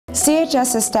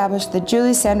CHS established the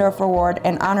Julie Sandorf Award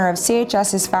in honor of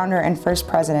CHS's founder and first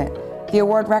president. The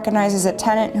award recognizes a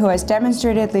tenant who has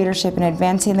demonstrated leadership in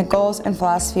advancing the goals and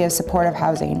philosophy of supportive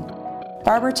housing.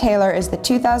 Barbara Taylor is the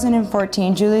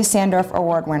 2014 Julie Sandorf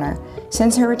Award winner.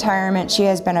 Since her retirement, she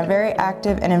has been a very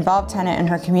active and involved tenant in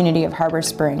her community of Harbor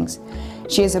Springs.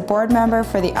 She is a board member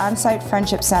for the On-Site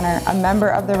Friendship Center, a member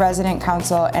of the Resident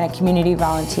Council, and a community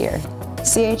volunteer.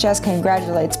 CHS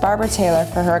congratulates Barbara Taylor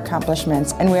for her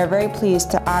accomplishments, and we are very pleased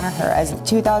to honor her as the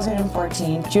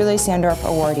 2014 Julie Sandorf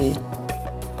awardee.